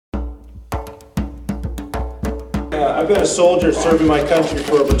I've been a soldier serving my country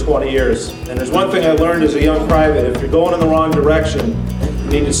for over 20 years. And there's one thing I learned as a young private. If you're going in the wrong direction, you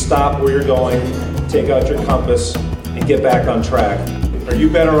need to stop where you're going, take out your compass, and get back on track. Are you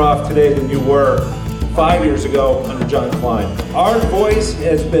better off today than you were 5 years ago under John Klein? Our voice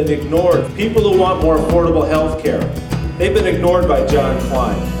has been ignored. People who want more affordable health care, they've been ignored by John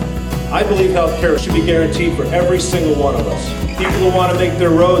Klein. I believe health care should be guaranteed for every single one of us. People who want to make their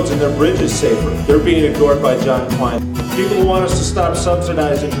roads and their bridges safer, they're being ignored by John Klein. People who want us to stop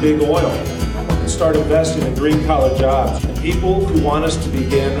subsidizing big oil and start investing in green-collar jobs. And people who want us to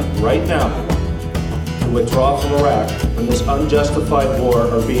begin right now to withdraw from Iraq from this unjustified war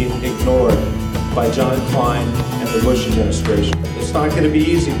are being ignored by John Klein and the Bush administration. It's not going to be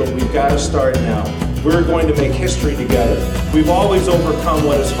easy, but we've got to start now. We're going to make history together. We've always overcome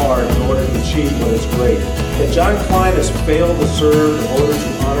what is hard in order to achieve what is great. And John Klein has failed to serve in order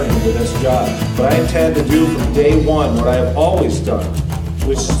to honor him with this job. But I intend to do from day one what I have always done,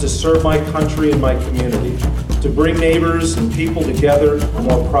 which is to serve my country and my community, to bring neighbors and people together for a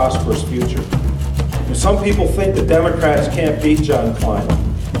more prosperous future. And some people think the Democrats can't beat John Klein,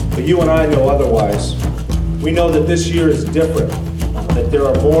 but you and I know otherwise. We know that this year is different, that there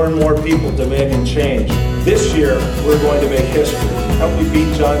are more and more people demanding change. This year, we're going to make history. Help me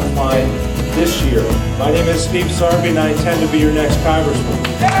beat John Klein this year. My name is Steve Sarvi, and I intend to be your next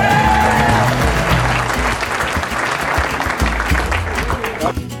congressman.